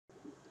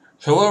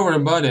Hello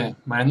everybody,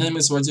 my name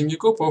is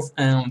Yakupov,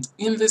 and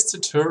in this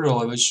tutorial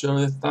I will show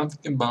you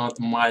something about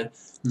my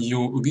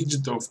new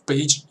widget of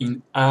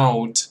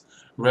PageInOut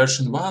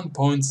version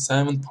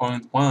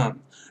 1.7.1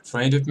 for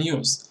Adobe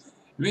Muse.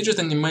 Widget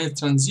animates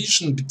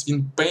transition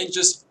between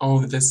pages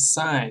of the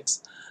site.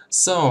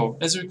 So,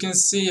 as you can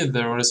see,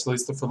 there is a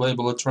list of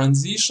available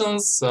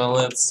transitions.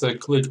 Let's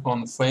click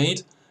on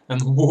Fade,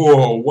 and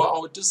whoa,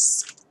 wow, it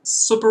is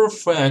super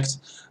effect.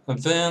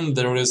 Then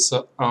there is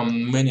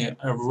many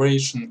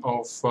variation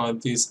of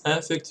this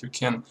effect. You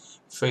can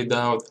fade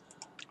out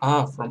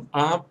from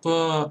up,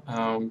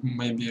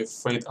 maybe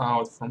fade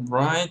out from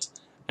right,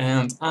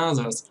 and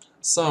others.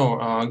 So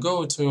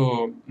go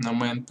to the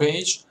main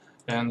page,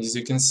 and as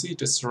you can see,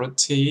 it is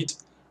rotate.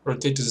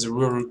 Rotate is a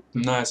very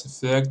nice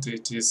effect.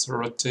 It is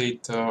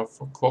rotate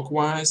for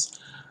clockwise.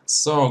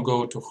 So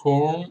go to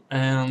home,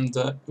 and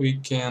we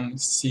can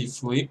see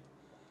flip.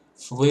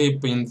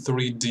 Flip in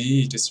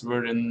 3D, it is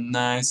very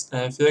nice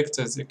effect,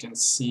 as you can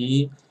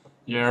see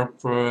here,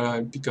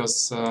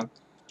 because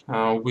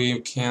we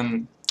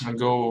can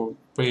go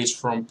page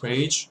from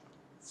page,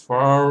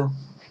 far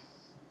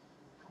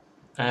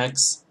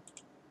X,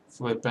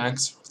 flip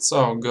X.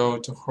 So go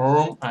to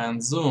home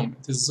and zoom.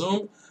 It is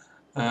zoom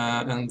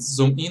and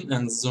zoom in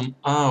and zoom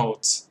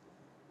out.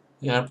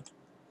 Yep,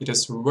 it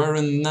is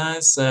very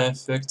nice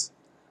effect.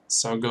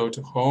 So go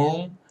to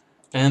home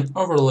and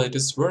overlay. It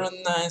is very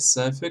nice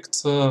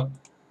effect.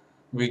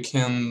 We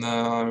can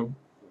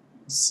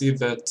see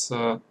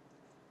that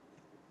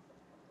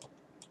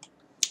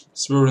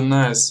it's very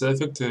nice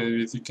effect.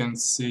 You can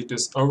see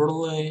this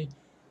overlay,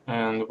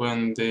 and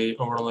when they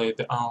overlay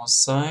the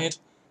outside,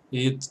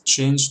 it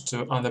changed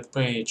to other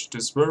page. It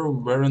is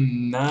very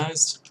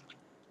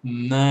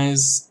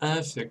nice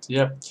effect.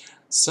 Yep.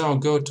 So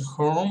go to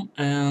home,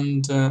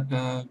 and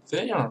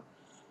there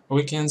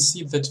we can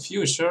see that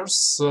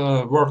Futures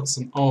works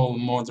in all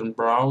modern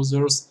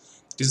browsers.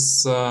 It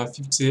is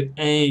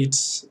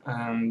 58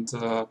 and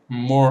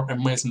more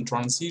amazing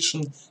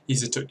transition,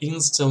 easy to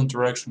install,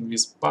 interaction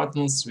with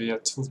buttons via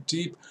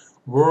tooltip,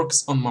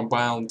 works on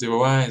mobile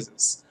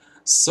devices.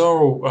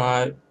 So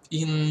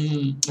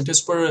it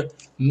is very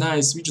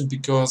nice widget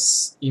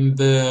because in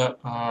the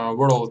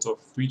world of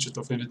widget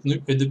of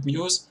Adobe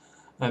Muse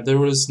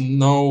there is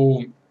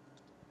no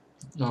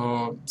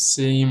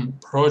same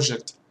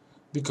project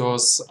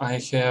because I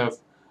have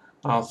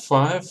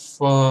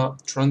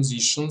 5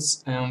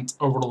 transitions and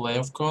overlay,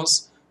 of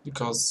course,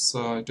 because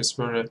it is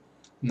very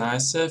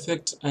nice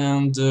effect,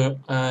 and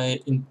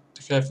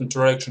have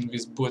interaction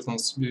with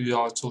buttons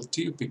via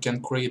tooltip. We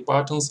can create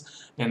buttons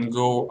and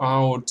go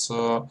out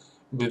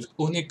with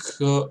unique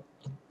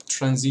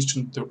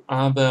transition to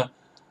other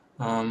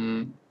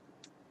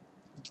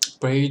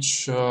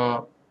page.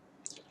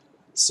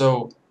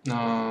 So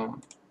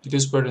it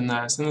is very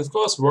nice, and of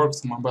course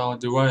works on mobile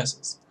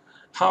devices.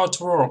 How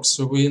it works?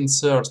 We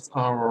insert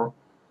our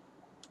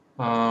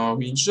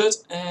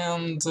widget,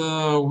 and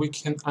we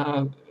can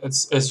add,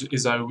 as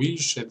I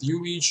wish, as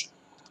you wish,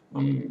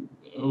 um,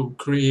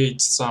 create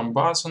some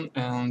button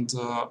and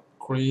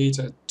create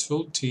a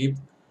tooltip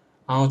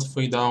out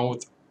fade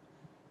out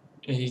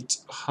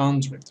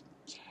 800.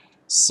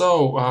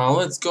 So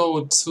let's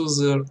go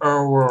to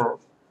our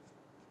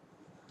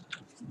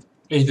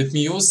Adobe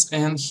Muse,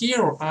 and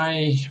here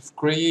I have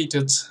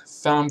created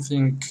some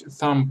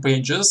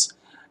pages.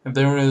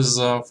 There is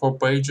 4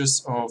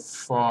 pages of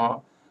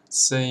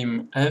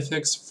same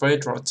effects: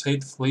 fade,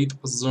 rotate, flip,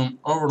 zoom,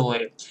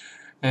 overlay.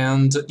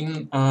 And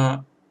in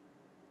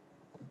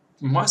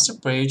master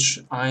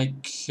page I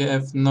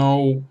have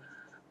no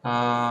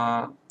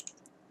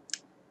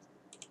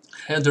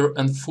header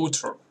and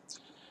footer.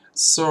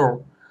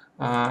 So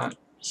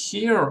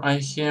here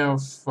I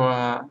have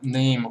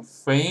name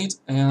fade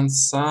and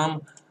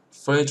some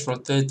fade,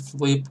 rotate,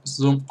 flip,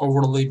 zoom,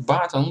 overlay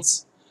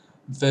buttons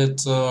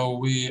that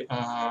we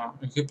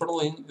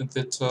hyperlink,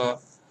 that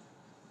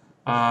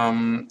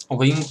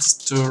links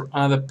to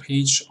other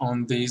page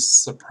on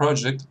this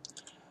project.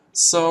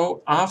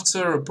 So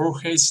after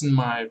purchasing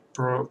my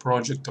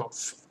project of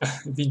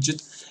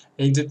widget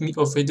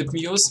of Adobe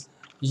Muse,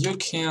 you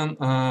can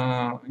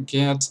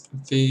get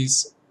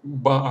this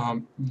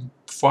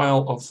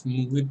file of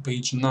movie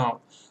page now.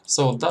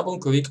 So double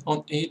click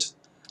on it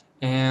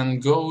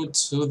and go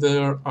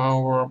to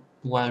our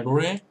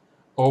library,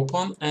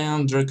 open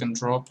and drag and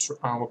drop to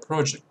our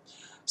project.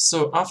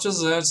 So after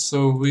that,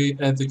 we,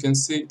 as you can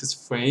see, it is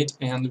fade,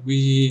 and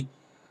we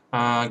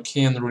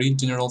can read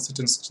general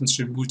settings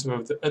contributor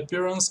of the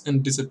appearance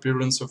and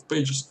disappearance of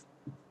pages.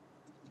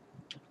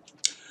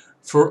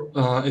 For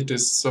it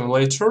is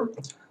later.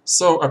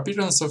 So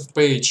appearance of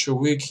page,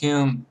 we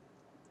can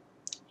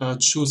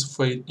choose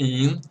fade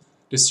in.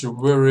 This is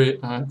very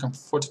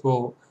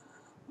comfortable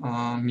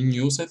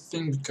menus, I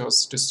think,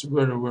 because it is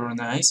very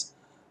nice.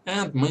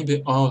 And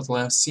maybe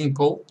outline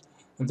simple.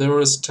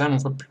 There is time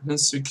of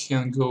appearance. You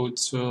can go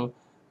to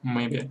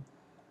maybe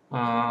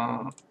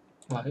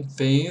like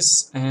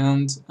this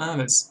and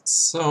this.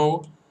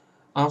 So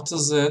after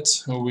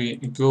that we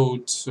go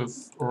to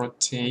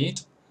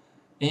rotate,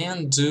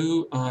 and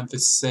do the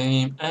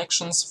same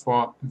actions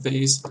for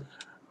this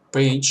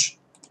page.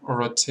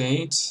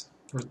 Rotate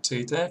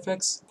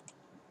FX,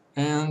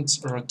 and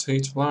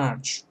rotate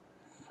large.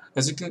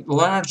 As you can,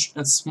 large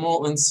and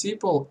small and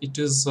simple, it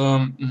is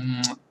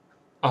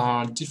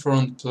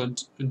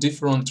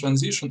different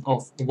transition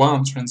of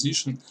one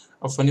transition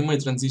of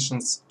animated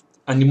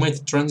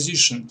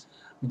transition,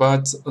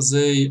 but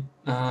they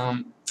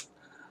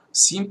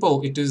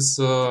simple, it is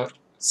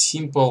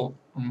simple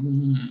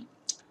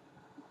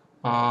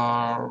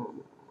uh,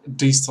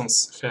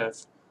 distance have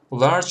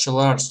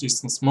large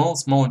distance,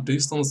 small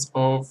distance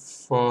of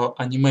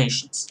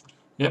animations.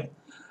 Yep.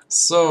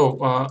 So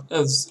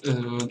let's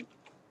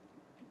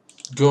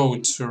go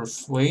to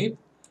flip,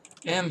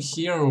 and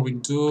here we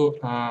do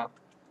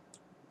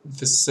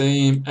the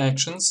same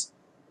actions.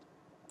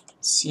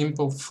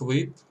 Simple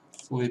flip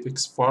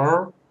X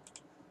far,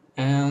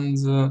 and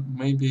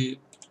maybe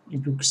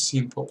it looks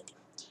simple.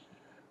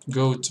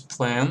 Go to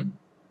plan,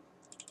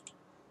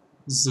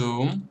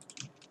 zoom.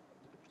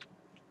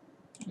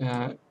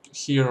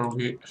 Here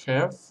we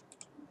have,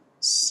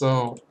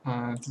 so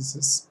this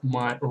is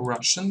my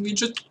Russian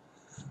widget,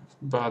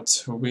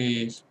 but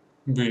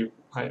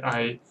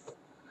I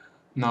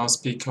now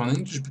speak on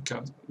English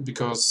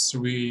because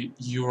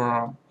you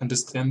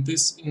understand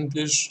this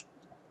English,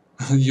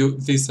 you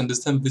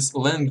understand this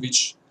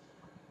language.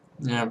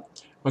 Yeah.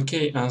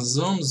 Okay.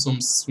 Zoom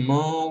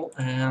small,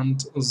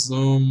 and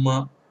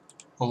zoom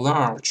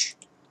large.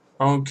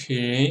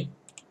 Okay.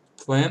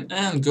 Plan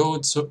and go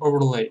to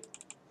overlay.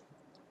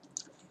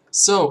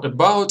 So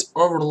about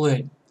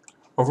overlay.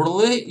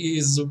 Overlay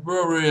is a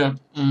very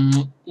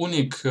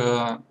unique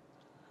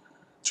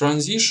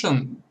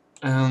transition,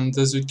 and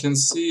as you can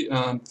see,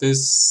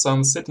 there's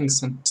some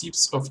settings and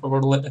tips of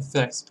overlay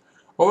effects.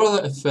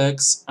 Overlay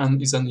effects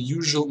is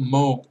unusual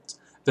mode.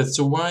 That's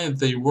why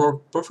they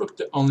work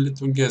perfectly only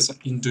together.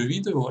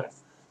 Individually,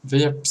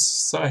 they are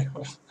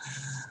psycho.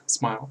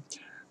 Smile.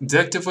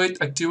 Deactivate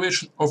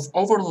activation of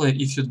overlay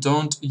if you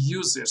don't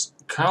use it.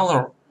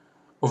 Color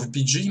of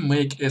BG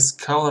make as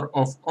color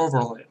of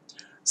overlay.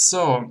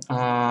 So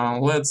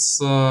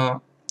let's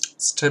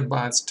step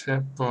by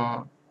step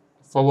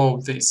follow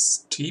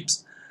these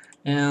tips,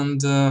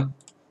 and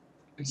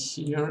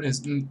here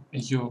is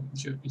you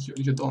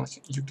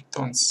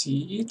don't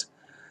see it.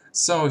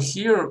 So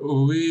here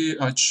we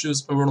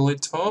choose overlay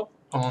top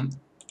on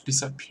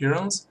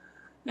disappearance,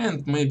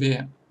 and maybe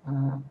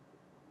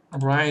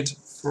right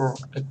for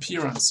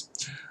appearance.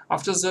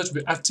 After that,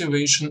 we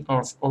activation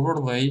of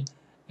overlay,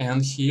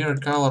 and here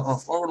color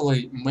of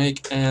overlay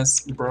make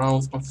as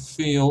brown of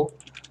fill,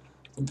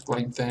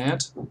 like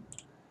that,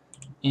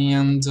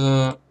 and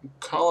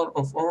color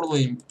of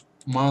overlay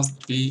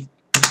must be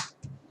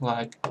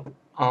like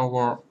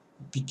our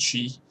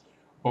BG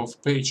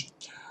of page,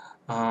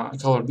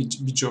 color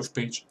BG of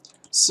page.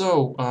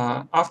 So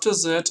after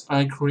that,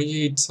 I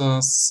create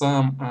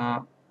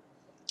some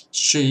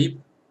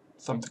shape,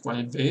 something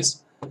like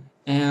this,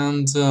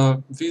 and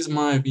with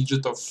my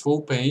widget of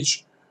full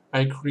page,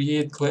 I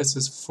create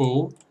classes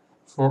full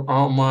for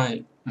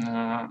my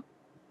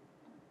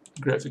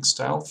graphic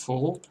style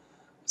full.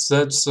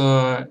 That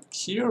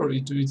here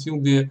it will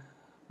be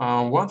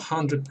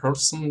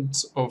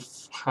 100%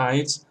 of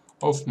height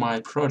of my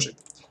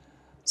project.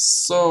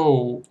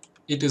 So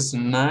it is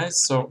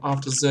nice. So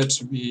after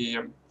that, we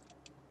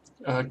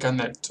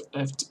connect to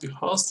FTP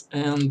host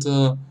and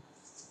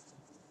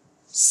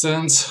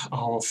send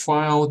our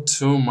file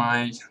to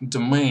my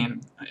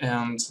domain.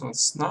 And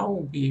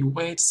now we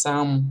wait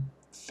some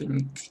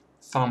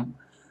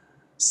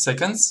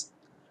seconds,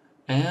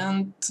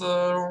 and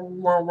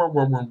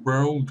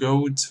we'll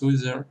go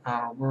to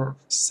our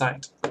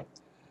site.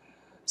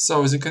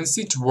 So as you can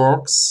see, it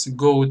works.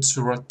 Go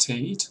to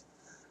rotate,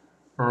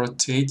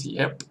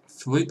 yep,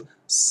 flip,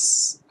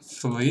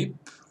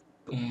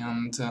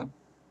 and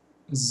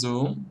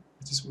zoom.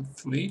 It is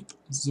flip,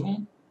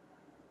 zoom,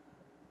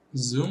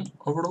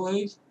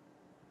 overlay,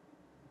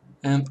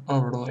 and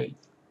overlay.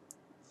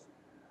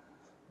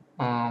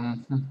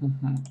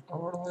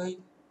 Overlay.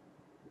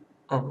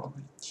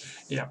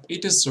 Yeah,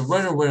 it is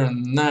very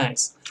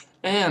nice.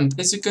 And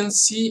as you can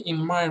see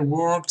in my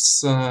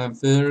works,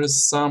 there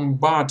is some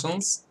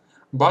buttons.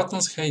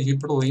 Buttons have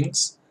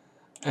hyperlinks,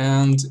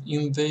 and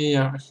in the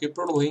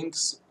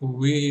hyperlinks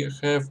we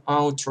have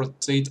out,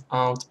 rotate,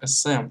 out,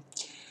 SM.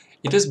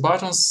 It is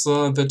buttons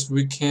that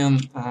we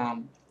can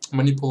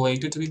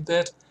manipulate it with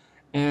that,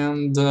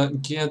 and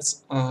get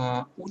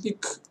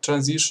unique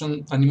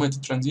transition,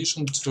 animated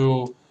transition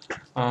to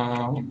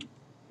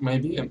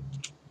maybe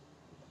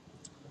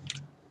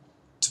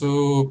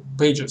to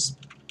pages,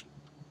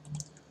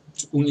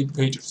 to unique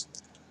pages.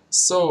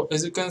 So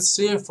as you can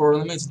see, for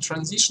animated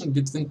transition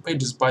between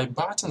pages by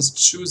buttons,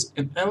 choose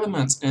an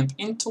element and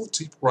in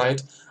tooltip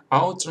write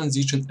out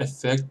transition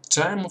effect,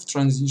 time of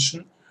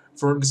transition,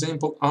 for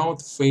example,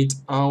 out fade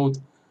out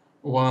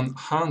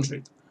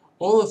 100.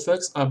 All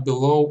effects are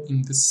below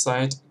in the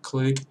site.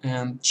 Click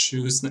and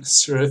choose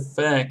necessary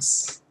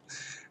effects.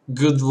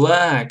 Good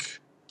luck,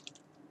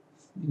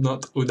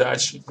 not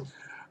удачи.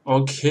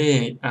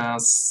 Okay,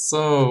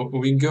 so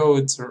we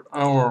go to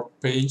our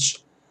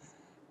page,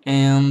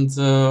 and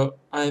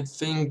I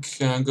think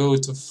go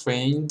to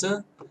fade,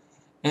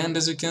 and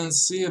as you can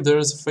see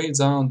there's a fade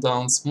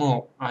down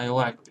small. I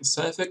like this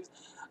effect.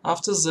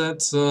 After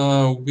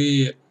that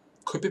we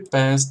copy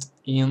paste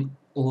in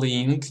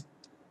link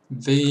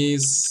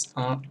these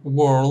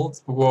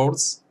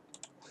words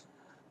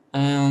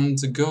and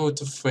go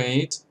to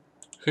fade,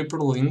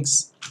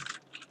 hyperlinks,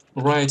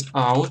 write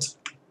out,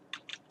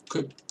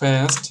 copy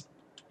paste,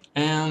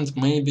 and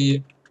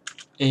maybe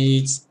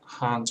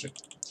 800.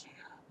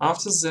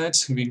 After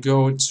that we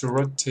go to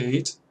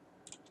rotate,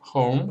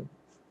 home,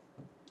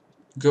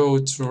 go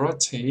to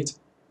rotate,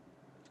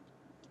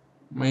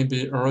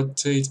 maybe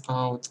rotate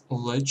out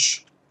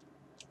ledge,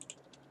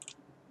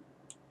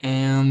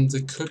 and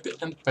copy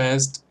and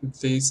paste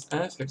this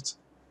effect.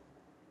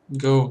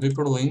 Go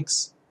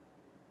hyperlinks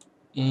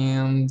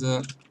and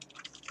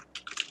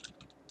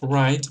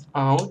write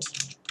out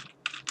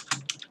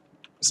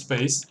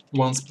space,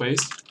 one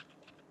space,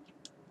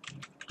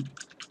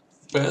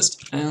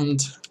 paste,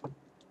 and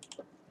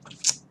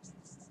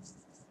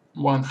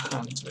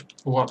 100,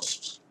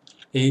 what,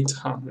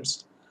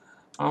 800.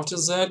 After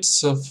that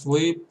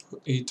flip,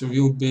 it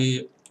will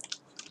be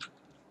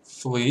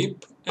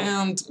flip,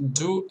 and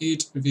do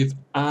it with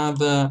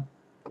other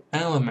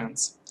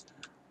elements.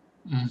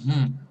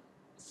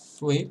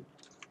 Flip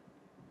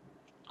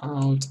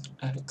out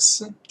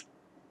X,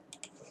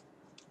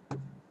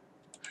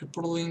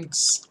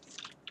 hyperlinks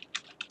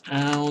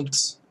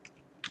out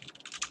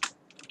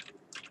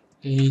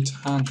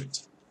 800,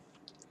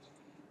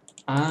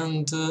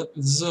 and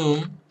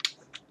zoom,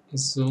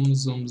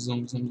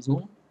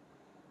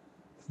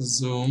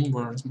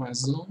 where's my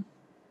zoom?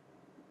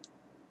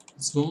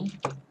 Zoom,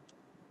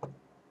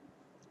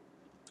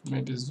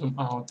 maybe zoom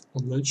out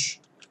ledge.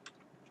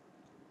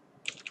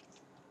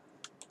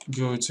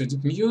 Go to the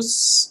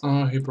Muse,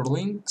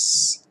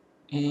 hyperlinks,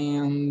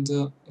 and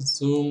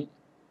zoom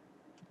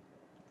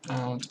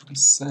out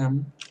SM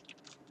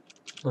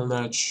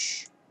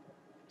ledge.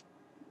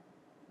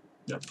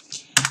 Yep.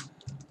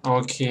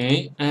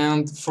 Okay,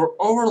 and for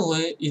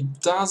overlay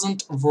it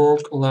doesn't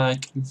work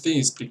like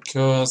this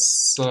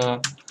because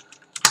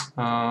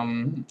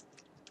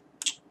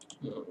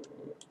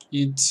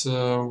it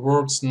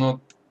works not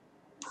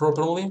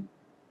properly,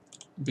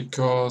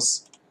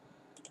 because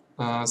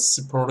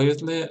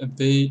separately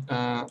they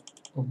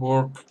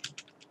work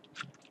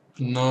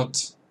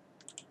not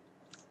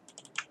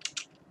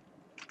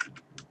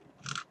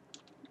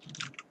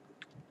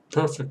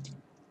perfectly.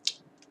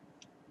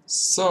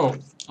 So,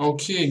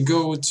 okay,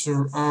 go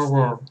to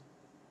our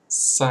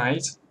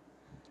site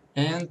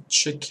and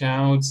check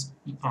out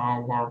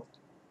our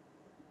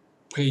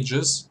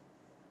pages.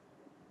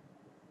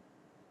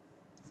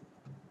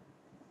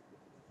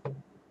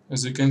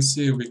 As you can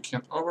see, we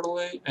can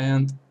overlay,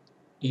 and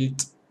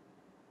it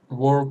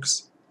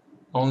works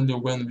only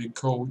when we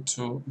go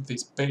to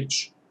this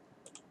page.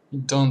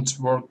 It don't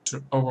work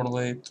to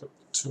overlay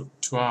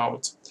to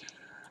out.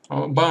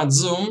 But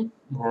zoom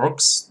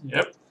works,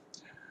 yep.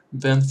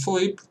 Then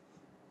flip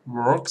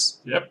works,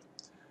 yep.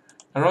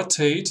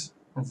 Rotate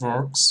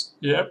works,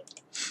 yep.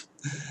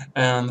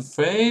 And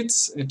fade,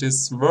 it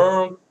is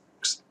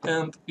works,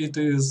 and it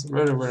is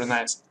very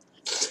nice.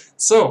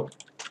 So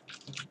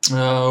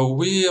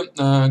we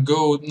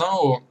go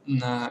now.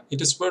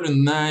 It is very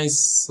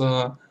nice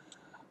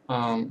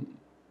um,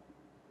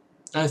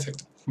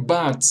 effect,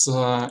 but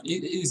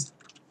it is,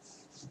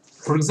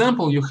 for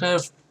example, you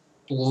have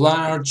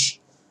large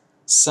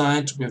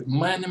site with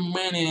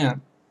many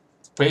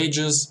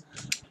pages,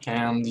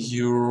 and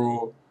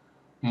you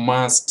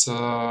must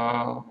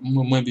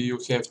maybe you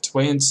have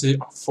 20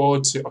 or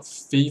 40 or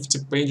 50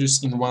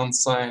 pages in one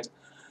site,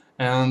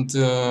 and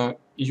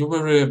you're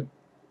very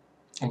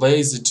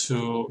lazy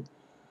to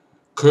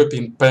copy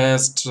and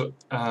paste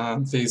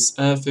this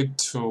effect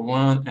to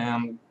one,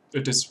 and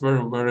it is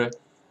very,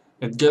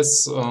 it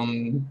gets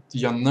on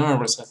your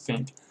nerves, I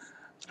think.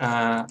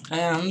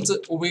 And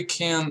we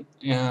can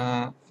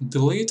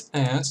delete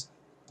it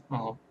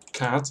or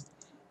cut,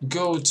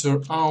 go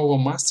to our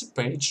master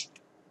page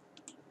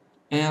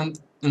and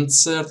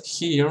insert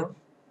here,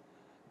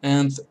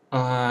 and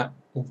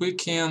we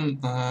can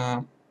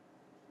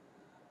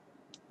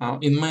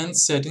in main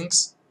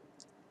settings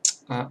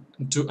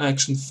do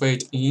action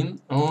fade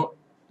in, or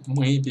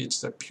maybe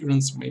its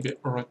appearance, maybe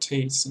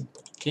rotate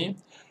simple. Okay.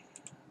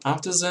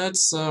 After that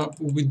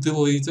we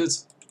delete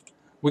it.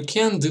 We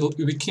can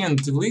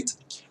delete,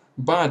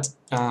 but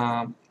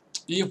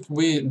if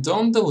we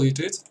don't delete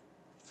it,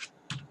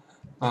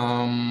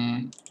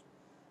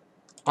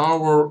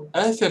 our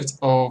effect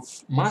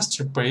of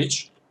master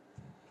page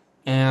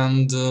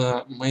and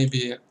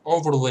maybe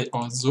overlay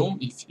or zoom,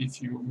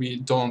 if we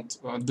don't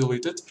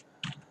delete it,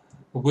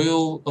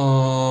 will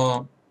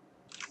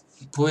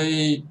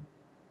play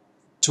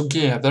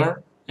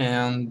together,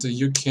 and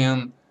you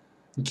can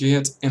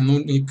get a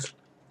unique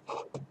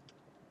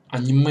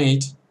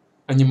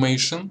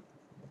animation.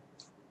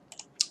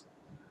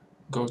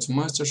 Go to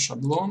master,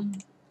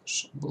 schablon,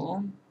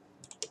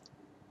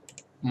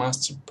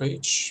 master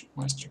page,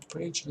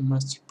 and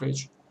master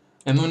page,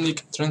 and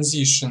unique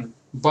transition.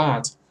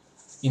 But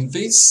in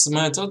this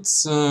method,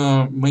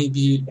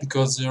 maybe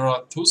because there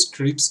are two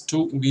scripts,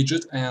 two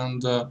widget,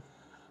 and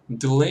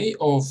delay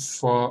of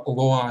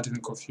loading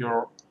of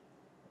your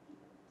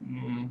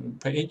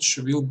page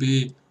will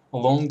be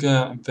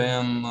longer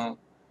than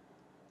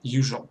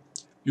usually.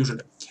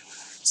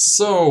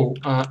 So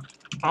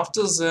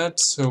after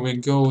that, we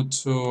go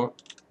to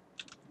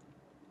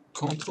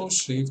Ctrl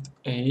Shift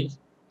A,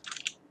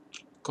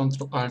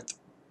 Ctrl Alt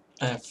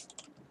F,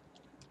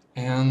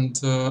 and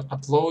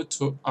upload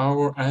to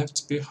our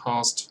FTP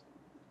host,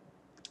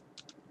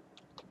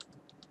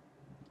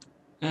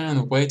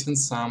 and wait in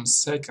some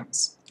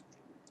seconds.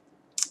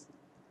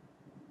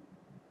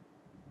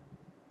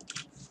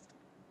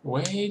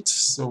 Wait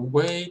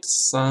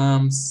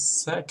some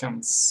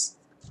seconds.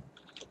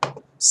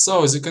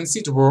 So as you can see,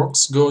 it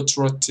works. Go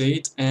to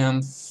rotate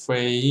and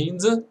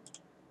fade,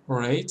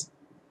 right,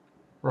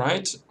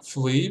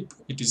 flip,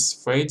 it is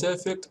fade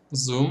effect,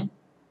 zoom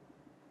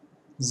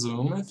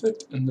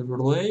effect, and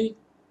overlay,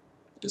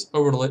 it is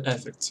overlay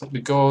effect,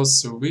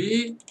 because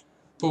we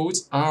put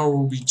our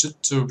widget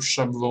to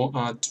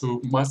shabloon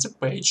to master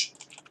page,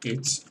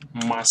 it's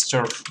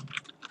master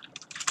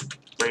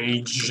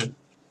page.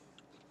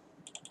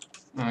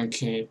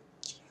 Okay,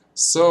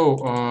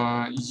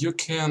 so you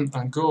can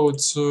go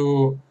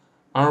to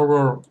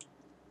our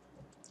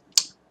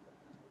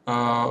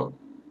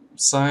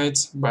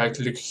site by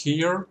click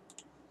here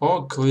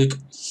or click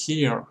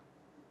here,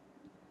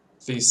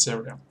 this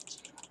area.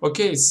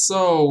 Okay,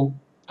 so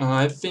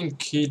I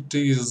think it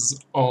is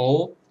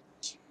all.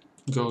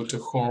 Go to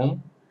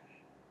home,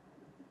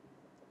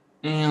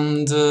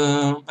 and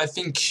I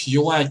think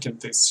you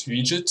liked this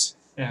widget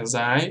as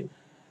I,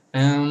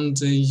 and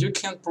you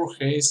can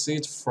purchase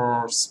it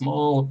for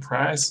small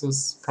price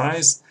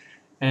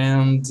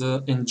and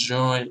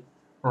enjoy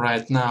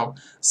right now.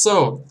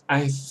 So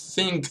I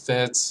think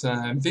that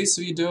this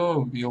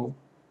video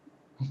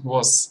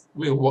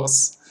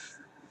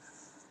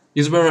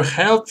is very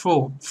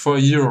helpful for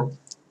you,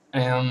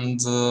 and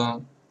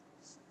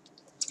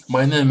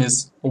my name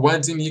is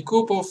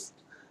Yakupov.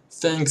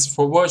 Thanks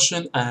for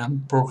watching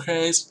and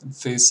purchase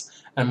this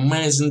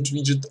amazing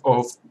widget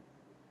of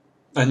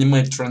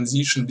animate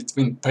transition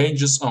between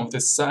pages on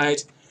the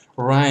site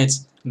right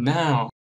now.